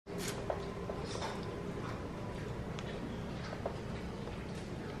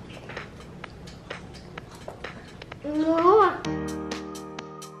No.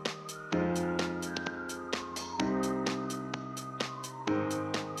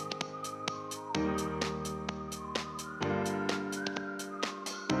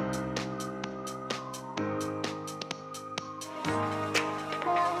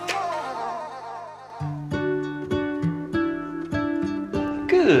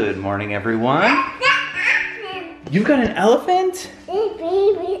 Good morning, everyone. You've got an elephant?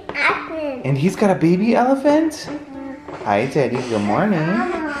 Baby elephant. And he's got a baby elephant? Hi, Teddy. Good morning.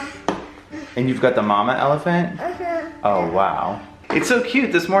 And you've got the mama elephant? Oh, wow. It's so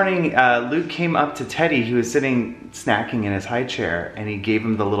cute. This morning, Luke came up to Teddy. He was sitting snacking in his high chair, and he gave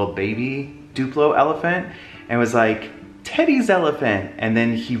him the little baby Duplo elephant and was like, Teddy's elephant. And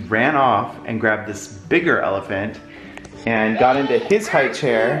then he ran off and grabbed this bigger elephant and got into his high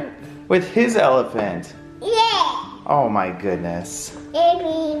chair with his elephant. Yeah. Oh my goodness.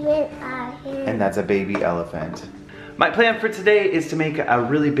 Baby elephant. And that's a baby elephant. My plan for today is to make a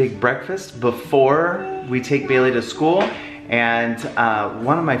really big breakfast before we take Bailey to school. And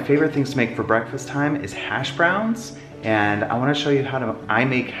one of my favorite things to make for breakfast time is hash browns. And I want to show you how I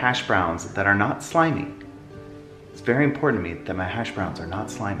make hash browns that are not slimy. It's very important to me that my hash browns are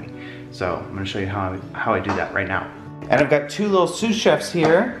not slimy. So I'm going to show you how I do that right now. And I've got two little sous chefs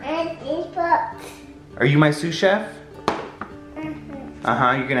here. And these books. Are you my sous chef?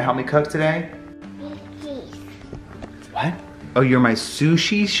 Uh-huh, you're gonna help me cook today? What? Oh, you're my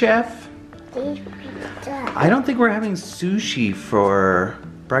sushi chef? I don't think we're having sushi for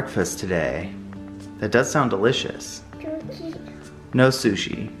breakfast today. That does sound delicious. No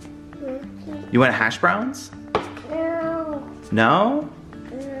sushi. You want hash browns? No. No?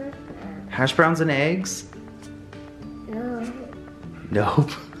 Hash browns and eggs? No.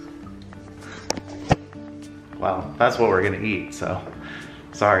 Nope. Well, that's what we're gonna eat, so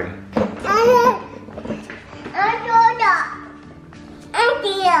sorry.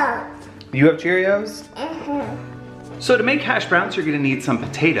 You have Cheerios? So to make hash browns, you're gonna need some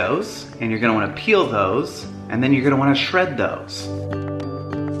potatoes, and you're gonna wanna peel those, and then you're gonna wanna shred those.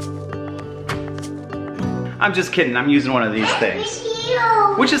 I'm just kidding, I'm using one of these things,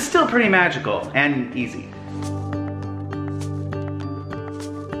 which is still pretty magical and easy.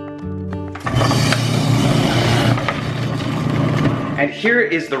 And here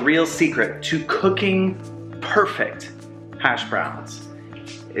is the real secret to cooking perfect hash browns.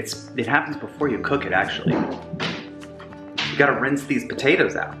 It happens before you cook it, actually. You gotta rinse these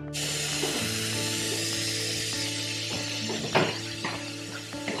potatoes out.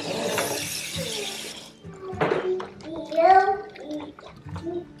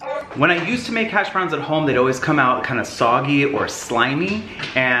 When I used to make hash browns at home, they'd always come out kind of soggy or slimy,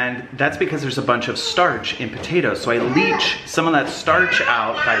 and that's because there's a bunch of starch in potatoes. So I leach some of that starch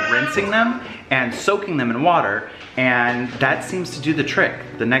out by rinsing them and soaking them in water, and that seems to do the trick.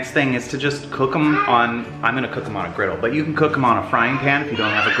 The next thing is to just cook them on, I'm gonna cook them on a griddle, but you can cook them on a frying pan if you don't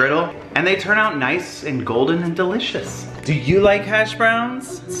have a griddle, and they turn out nice and golden and delicious. Do you like hash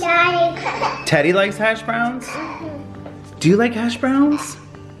browns? Daddy. Teddy likes hash browns? Do you like hash browns?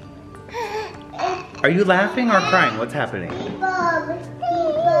 Are you laughing or crying? What's happening?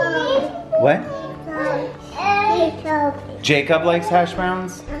 What? Jacob likes hash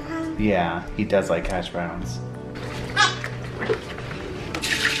browns? Yeah, he does like hash browns.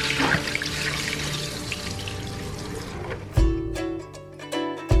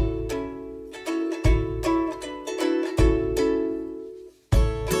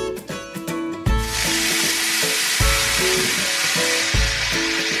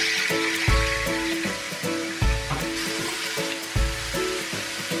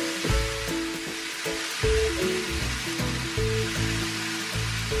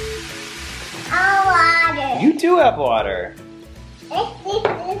 You do have water.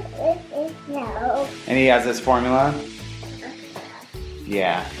 No. And he has this formula?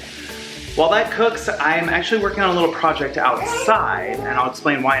 Yeah. While that cooks, I'm actually working on a little project outside, and I'll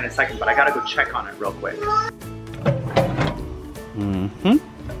explain why in a second, but I gotta go check on it real quick.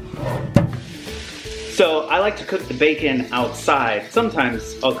 So I like to cook the bacon outside.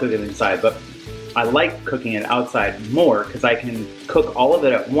 Sometimes I'll cook it inside, but I like cooking it outside more because I can cook all of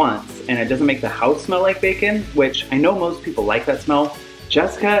it at once and it doesn't make the house smell like bacon, which I know most people like that smell.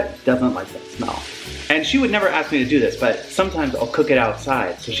 Jessica doesn't like that smell. And she would never ask me to do this, but sometimes I'll cook it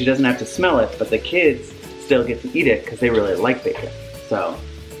outside so she doesn't have to smell it, but the kids still get to eat it because they really like bacon. So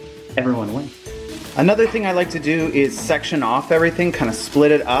everyone wins. Another thing I like to do is section off everything, kind of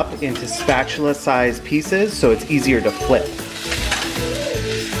split it up into spatula-sized pieces so it's easier to flip.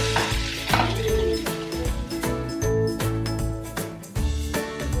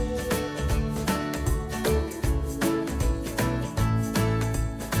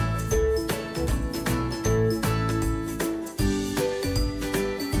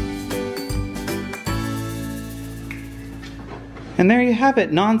 And there you have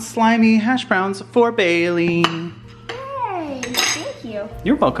it, non-slimy hash browns for Bailey. Hey, thank you.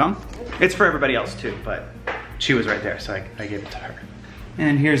 You're welcome. It's for everybody else too, but she was right there, so I gave it to her.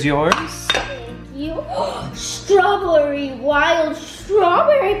 And here's yours. Thank you. Strawberry, wild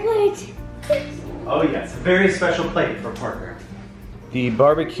strawberry plate. Oh yes, a very special plate for Parker. The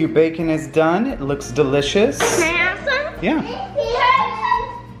barbecue bacon is done. It looks delicious. Can I have some? Yeah.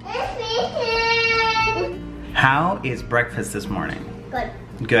 How is breakfast this morning? Good.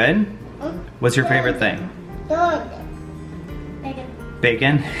 Good? What's your favorite thing? Bacon.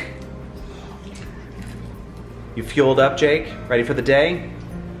 Bacon? You fueled up, Jake? Ready for the day?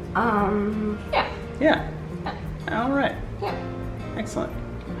 Yeah. Yeah. All right. Yeah. Excellent.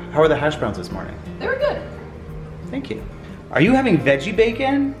 How are the hash browns this morning? They were good. Thank you. Are you having veggie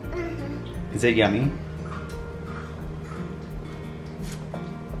bacon? Is it yummy?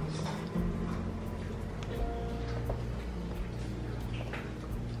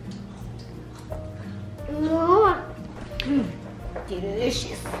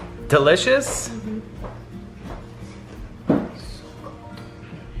 Delicious. Delicious?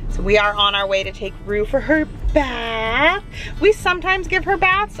 So we are on our way to take Rue for her bath. We sometimes give her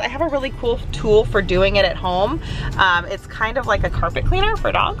baths. I have a really cool tool for doing it at home. It's kind of like a carpet cleaner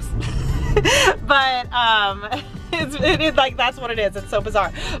for dogs. But it's like, that's what it is. It's so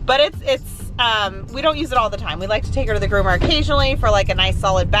bizarre. But we don't use it all the time. We like to take her to the groomer occasionally for like a nice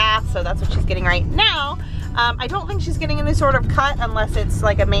solid bath. So that's what she's getting right now. I don't think she's getting any sort of cut unless it's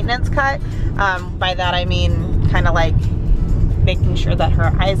like a maintenance cut. By that I mean kind of like making sure that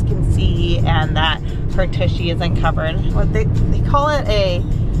her eyes can see and that her tushy isn't covered. What they call it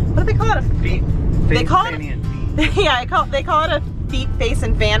what do they call it? Feet. They call it, fanny, and feet. yeah, they call it a feet, face,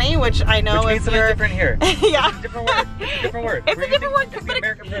 and fanny, which I know which means something different here. Yeah. It's a different word. It's a different word. It's a different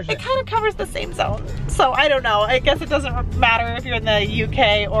word, but it kind of covers the same zone. So I don't know. I guess it doesn't matter if you're in the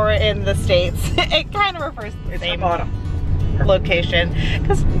UK or in the States. It kind of refers to the same location.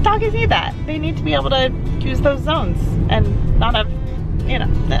 Because doggies need that. They need to be able to use those zones and not have, you know,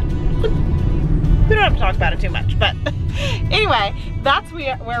 we don't have to talk about it too much, but anyway, that's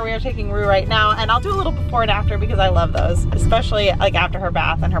where we are taking Rue right now, and I'll do a little before and after because I love those, especially like after her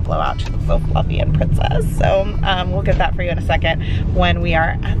bath and her blowout. She looks so fluffy and princess. So we'll get that for you in a second when we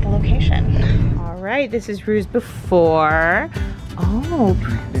are at the location. All right, this is Rue's before. Oh,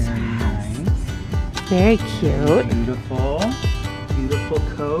 Very nice. very cute. Beautiful. Beautiful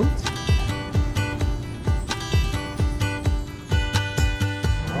coat.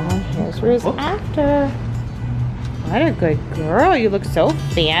 Here's Rue's after. What a good girl. You look so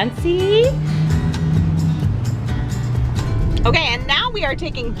fancy. Okay, and now we are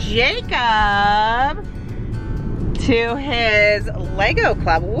taking Jacob to his Lego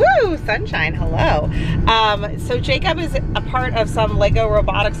club. Woo, sunshine, hello. So Jacob is a part of some Lego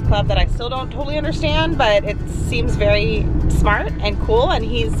robotics club that I still don't totally understand, but it seems very smart and cool, and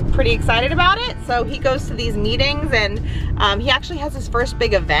he's pretty excited about it. So he goes to these meetings, and he actually has his first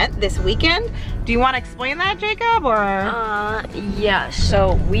big event this weekend. Do you want to explain that, Jacob, or? Yeah,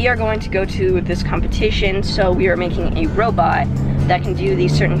 so we are going to go to this competition. So we are making a robot that can do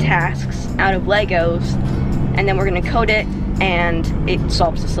these certain tasks out of Legos, and then we're gonna code it, and it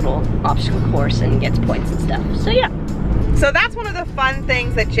solves this little obstacle course and gets points and stuff. So yeah. So that's one of the fun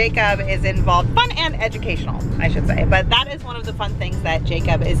things that Jacob is involved, fun and educational, I should say, but that is one of the fun things that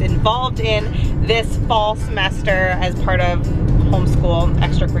Jacob is involved in this fall semester as part of homeschool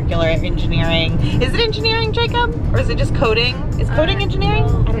extracurricular engineering. Is it engineering, Jacob? Or is it just coding? Is coding engineering?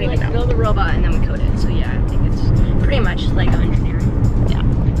 Well, I don't even know. Build a robot and then we code it. So yeah, I think it's pretty much Lego engineering.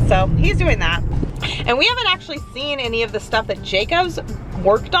 Yeah, so he's doing that. And we haven't actually seen any of the stuff that Jacob's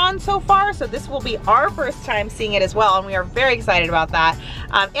worked on so far, so this will be our first time seeing it as well, and we are very excited about that.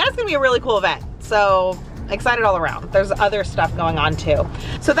 And it's gonna be a really cool event, so excited all around. There's other stuff going on too.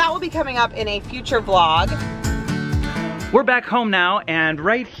 So that will be coming up in a future vlog. We're back home now, and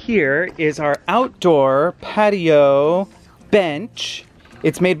right here is our outdoor patio bench.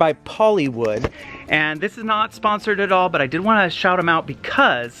 It's made by Polywood, and this is not sponsored at all, but I did want to shout them out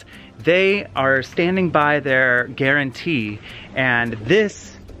because they are standing by their guarantee, and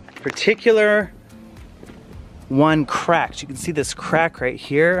this particular one cracked. You can see this crack right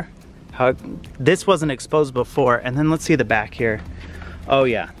here. How this wasn't exposed before, and then let's see the back here. Oh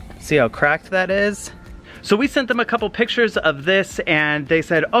yeah, see how cracked that is? So we sent them a couple pictures of this, and they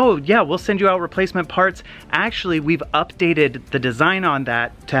said, oh yeah, we'll send you out replacement parts. Actually, we've updated the design on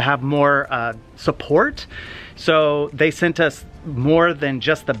that to have more support. So they sent us more than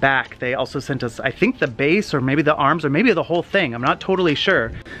just the back. They also sent us, I think, the base, or maybe the arms, or maybe the whole thing. I'm not totally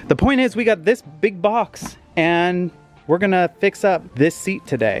sure. The point is, we got this big box, and we're gonna fix up this seat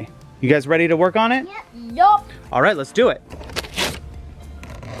today. You guys ready to work on it? Yep. Yup. All right, let's do it.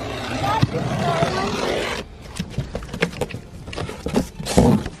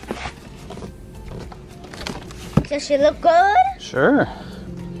 Does she look good? Sure.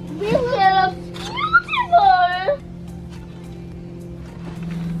 She looks beautiful.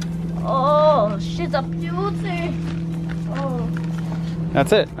 Oh, she's a beauty. Oh.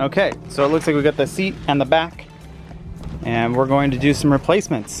 That's it. Okay, so it looks like we got the seat and the back, and we're going to do some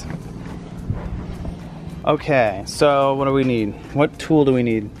replacements. Okay, so what do we need? What tool do we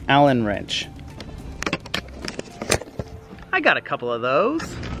need? Allen wrench. I got a couple of those.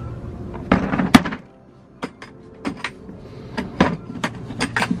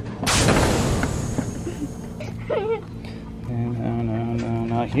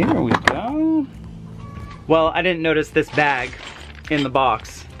 No, here we go. Well, I didn't notice this bag in the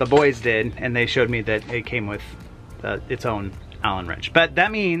box. The boys did, and they showed me that it came with its own Allen wrench. But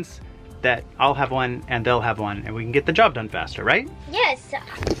that means that I'll have one and they'll have one, and we can get the job done faster, right? Yes.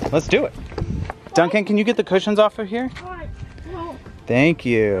 Let's do it. Duncan, can you get the cushions off of here? No. Thank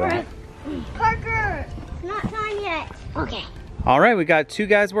you. Parker, it's not time yet. Okay. All right, we got two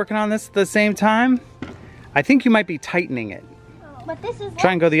guys working on this at the same time. I think you might be tightening it. But this is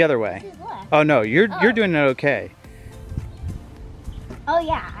Try and go the other way. This is left. Oh no, you're doing it okay. Oh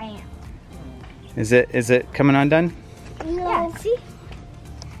yeah, I am. Is it coming undone? No. Yeah, see?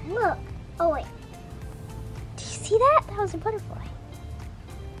 Look. Oh wait. Do you see that? That was a butterfly.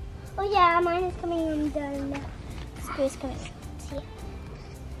 Oh yeah, mine is coming undone. Screw's coming. See it?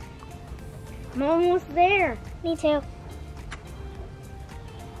 I'm almost there. Me too.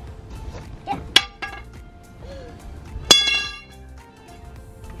 Yeah.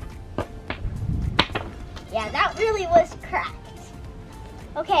 Yeah, that really was cracked.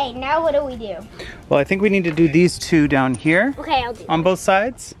 Okay, now what do we do? Well, I think we need to do these two down here. Okay, I'll do on both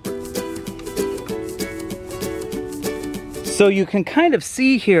sides. So you can kind of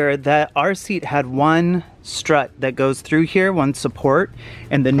see here that our seat had one strut that goes through here, one support,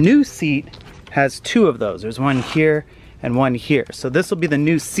 and the new seat has two of those. There's one here and one here. So this will be the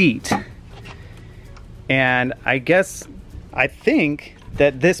new seat. And I think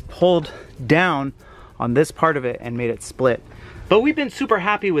that this pulled down on this part of it and made it split. But we've been super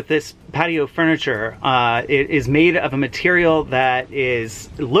happy with this patio furniture. It is made of a material that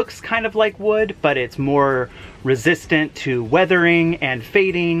looks kind of like wood, but it's more resistant to weathering and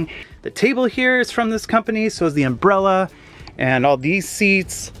fading. The table here is from this company, so is the umbrella, and all these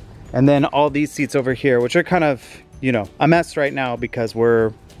seats, and then all these seats over here, which are kind of, you know, a mess right now because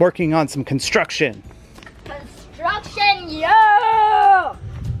we're working on some construction. Construction, yeah!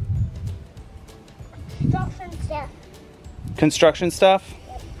 Construction stuff. Construction stuff?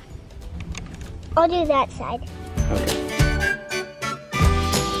 Yep. I'll do that side. Okay.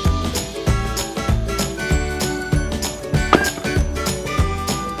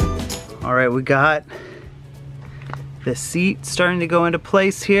 All right, we got the seat starting to go into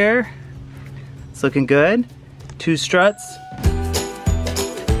place here. It's looking good. Two struts.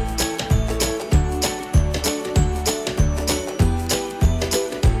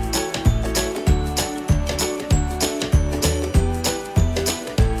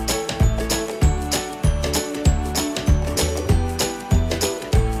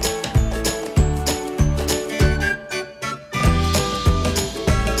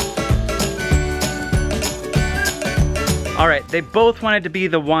 All right, they both wanted to be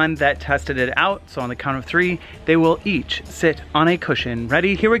the one that tested it out, so on the count of 3, they will each sit on a cushion.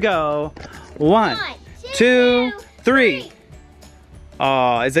 Ready? Here we go. One, two, three.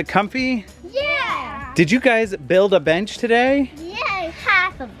 Oh, is it comfy? Yeah! Did you guys build a bench today? Yeah,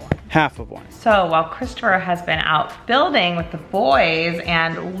 half of one. Half of one. So while Christopher has been out building with the boys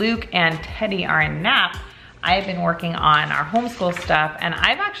and Luke and Teddy are in nap, I've been working on our homeschool stuff, and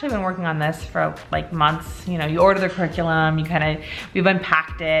I've actually been working on this for like months. You know, you order the curriculum, we've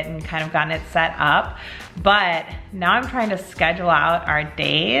unpacked it and kind of gotten it set up. But now I'm trying to schedule out our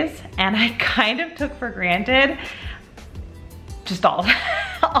days, and I kind of took for granted just all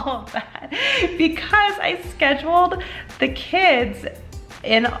of that because I scheduled the kids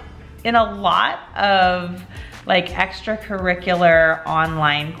in a lot of like extracurricular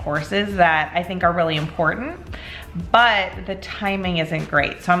online courses that I think are really important, but the timing isn't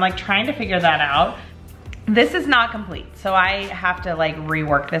great. So I'm like trying to figure that out. This is not complete, so I have to like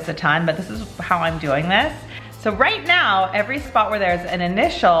rework this a ton, but this is how I'm doing this. So right now, every spot where there's an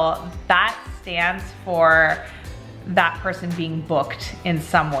initial, that stands for that person being booked in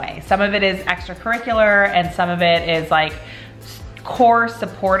some way. Some of it is extracurricular and some of it is like core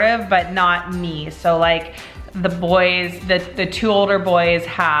supportive, but not me. So like the boys, the two older boys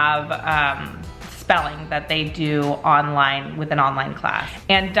have spelling that they do online with an online class.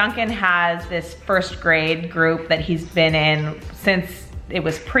 And Duncan has this first grade group that he's been in since it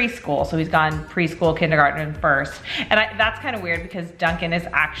was preschool. So he's gone preschool, kindergarten, and first. And that's kind of weird because Duncan is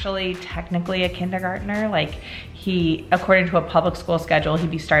actually technically a kindergartner. Like he, according to a public school schedule,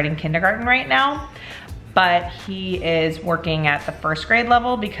 he'd be starting kindergarten right now. But he is working at the first grade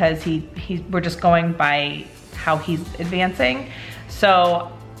level because we're just going by how he's advancing. So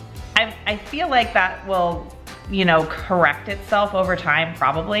I feel like that will, you know, correct itself over time,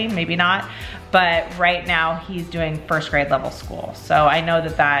 probably, maybe not. But right now he's doing first grade level school. So I know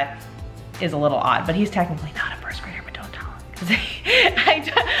that that is a little odd, but he's technically not a first grader, but don't tell him. 'Cause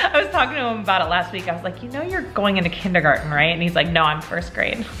I was talking to him about it last week. I was like, you know, you're going into kindergarten, right? And he's like, no, I'm first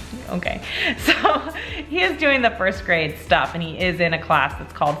grade. Okay. So he is doing the first grade stuff, and he is in a class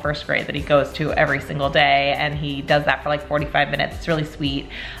that's called first grade that he goes to every single day. And he does that for like 45 minutes. It's really sweet.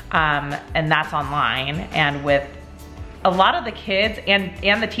 And that's online and with a lot of the kids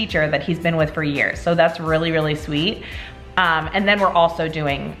and the teacher that he's been with for years. So that's really, really sweet. And then we're also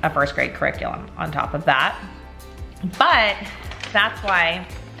doing a first grade curriculum on top of that. But that's why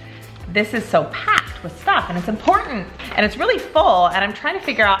this is so packed with stuff, and it's important and it's really full. And I'm trying to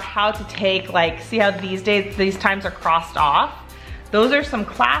figure out how to take, like, see how these times are crossed off. Those are some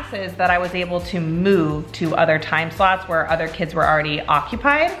classes that I was able to move to other time slots where other kids were already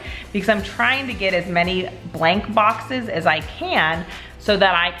occupied, because I'm trying to get as many blank boxes as I can so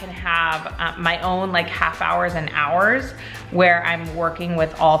that I can have my own like half hours and hours where I'm working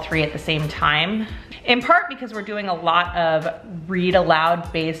with all three at the same time. In part because we're doing a lot of read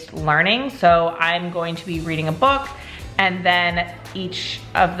aloud based learning. So I'm going to be reading a book, and then each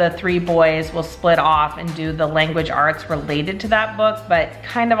of the three boys will split off and do the language arts related to that book, but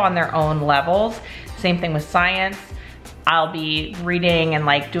kind of on their own levels. Same thing with science. I'll be reading and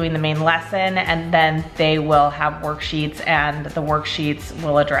like doing the main lesson, and then they will have worksheets, and the worksheets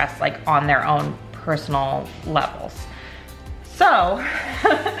will address like on their own personal levels. So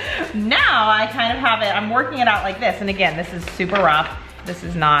now I kind of have it, I'm working it out like this. And again, this is super rough. This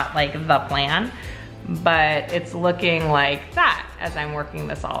is not like the plan, but it's looking like that as I'm working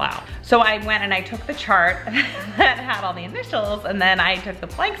this all out. So I went and I took the chart that had all the initials, and then I took the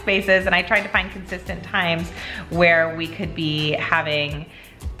blank spaces, and I tried to find consistent times where we could be having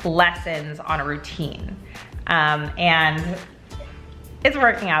lessons on a routine. And it's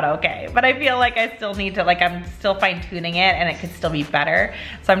working out okay, but I feel like I still need to, like, I'm still fine tuning it and it could still be better.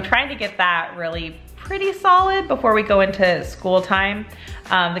 So I'm trying to get that really pretty solid before we go into school time.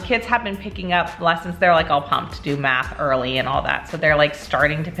 The kids have been picking up lessons. They're like all pumped to do math early and all that. So they're like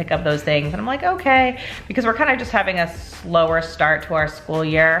starting to pick up those things. And I'm like, okay, because we're kind of just having a slower start to our school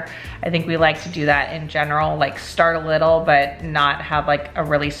year. I think we like to do that in general, like start a little, but not have like a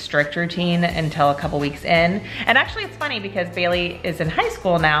really strict routine until a couple weeks in. And actually it's funny because Bailey is in high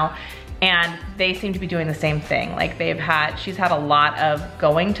school now, and they seem to be doing the same thing. Like she's had a lot of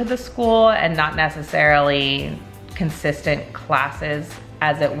going to the school and not necessarily consistent classes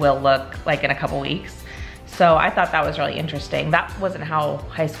as it will look like in a couple weeks. So I thought that was really interesting. That wasn't how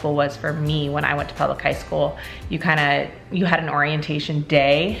high school was for me when I went to public high school. You had an orientation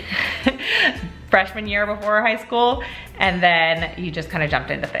day freshman year before high school, and then you just kind of jumped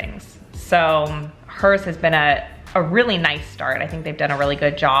into things. So hers has been a really nice start. I think they've done a really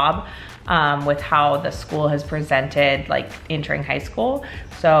good job with how the school has presented like entering high school.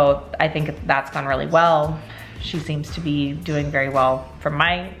 So I think that's gone really well. She seems to be doing very well from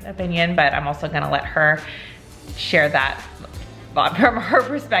my opinion, but I'm also gonna let her share that from her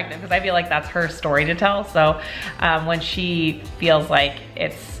perspective, because I feel like that's her story to tell. So when she feels like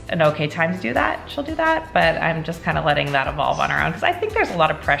it's an okay time to do that, she'll do that, but I'm just kind of letting that evolve on her own, because I think there's a lot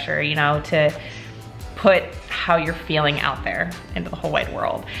of pressure, you know, to put how you're feeling out there into the whole wide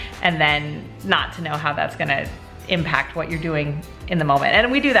world, and then not to know how that's gonna impact what you're doing in the moment.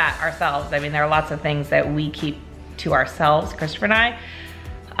 And we do that ourselves. I mean, there are lots of things that we keep to ourselves, Christopher and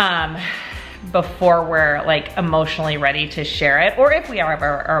I, before we're like emotionally ready to share it, or if we ever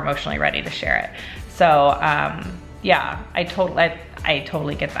are emotionally ready to share it. So yeah, I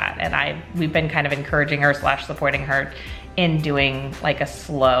totally get that. And we've been kind of encouraging her / supporting her in doing like a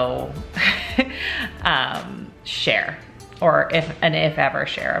slow share, or if ever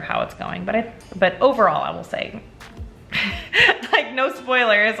share of how it's going. But overall, I will say, like, no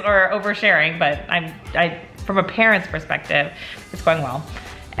spoilers or oversharing, but from a parent's perspective, it's going well,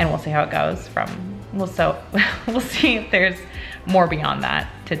 and we'll see how it goes. We'll see if there's more beyond that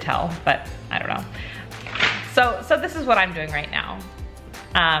to tell, but I don't know. So this is what I'm doing right now.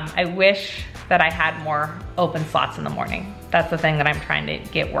 I wish that I had more open slots in the morning. That's the thing that I'm trying to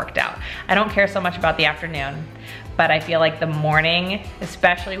get worked out. I don't care so much about the afternoon, but I feel like the morning,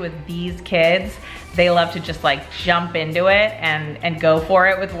 especially with these kids, they love to just like jump into it and go for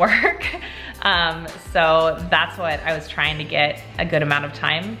it with work. So that's what I was trying to get a good amount of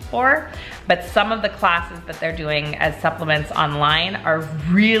time for. But some of the classes that they're doing as supplements online are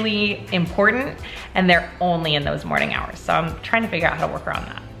really important, and they're only in those morning hours. So I'm trying to figure out how to work around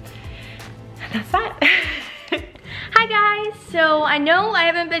that. And that's that. Hi guys, so I know I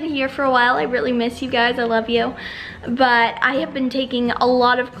haven't been here for a while. I really miss you guys, I love you. But I have been taking a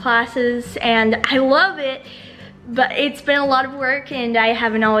lot of classes and I love it, but it's been a lot of work and I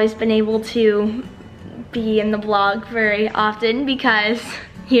haven't always been able to be in the vlog very often because,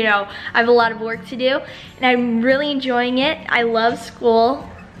 you know, I have a lot of work to do and I'm really enjoying it. I love school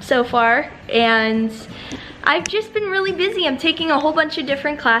so far and I've just been really busy. I'm taking a whole bunch of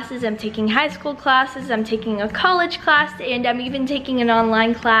different classes. I'm taking high school classes, I'm taking a college class, and I'm even taking an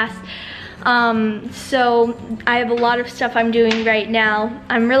online class. So I have a lot of stuff I'm doing right now.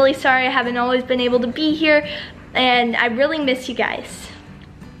 I'm really sorry I haven't always been able to be here, and I really miss you guys.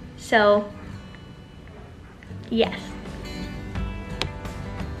 So, yes.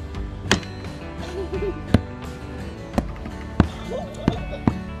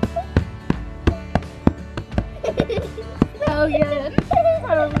 So good.